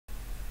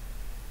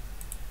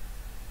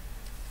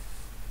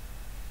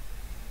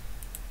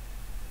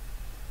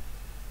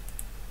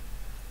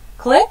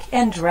Click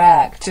and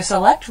drag to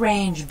select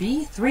range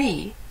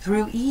B3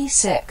 through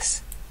E6.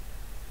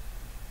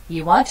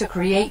 You want to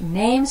create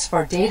names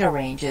for data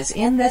ranges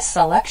in this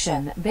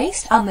selection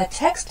based on the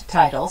text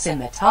titles in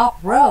the top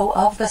row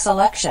of the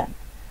selection: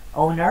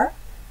 Owner,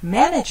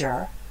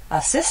 Manager,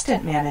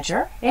 Assistant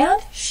Manager,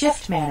 and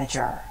Shift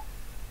Manager.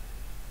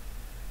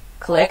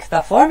 Click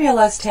the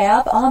Formulas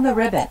tab on the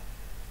ribbon.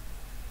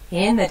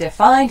 In the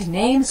Defined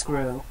Names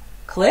group,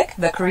 click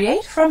the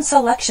Create from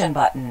Selection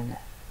button.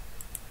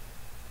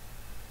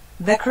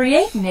 The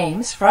Create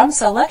Names from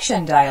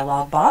Selection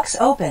dialog box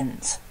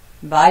opens.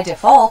 By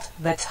default,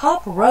 the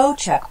top row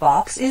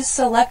checkbox is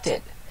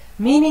selected,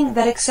 meaning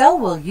that Excel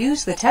will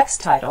use the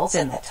text titles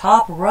in the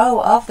top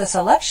row of the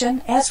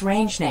selection as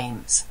range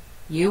names.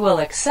 You will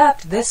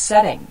accept this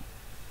setting.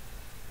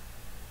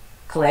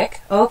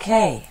 Click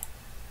OK.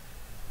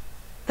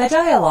 The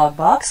dialog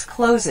box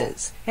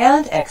closes,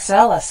 and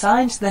Excel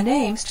assigns the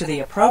names to the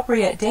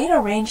appropriate data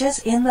ranges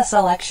in the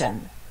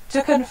selection.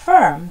 To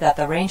confirm that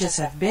the ranges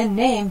have been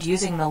named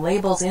using the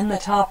labels in the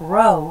top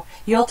row,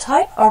 you'll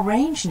type a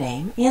range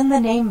name in the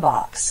name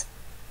box.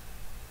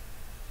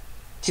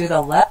 To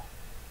the left,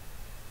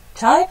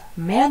 type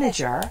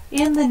Manager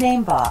in the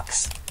name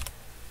box.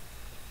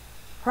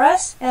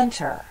 Press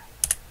Enter.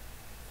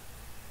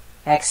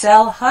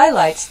 Excel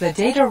highlights the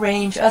data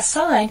range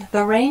assigned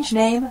the range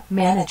name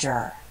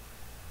Manager.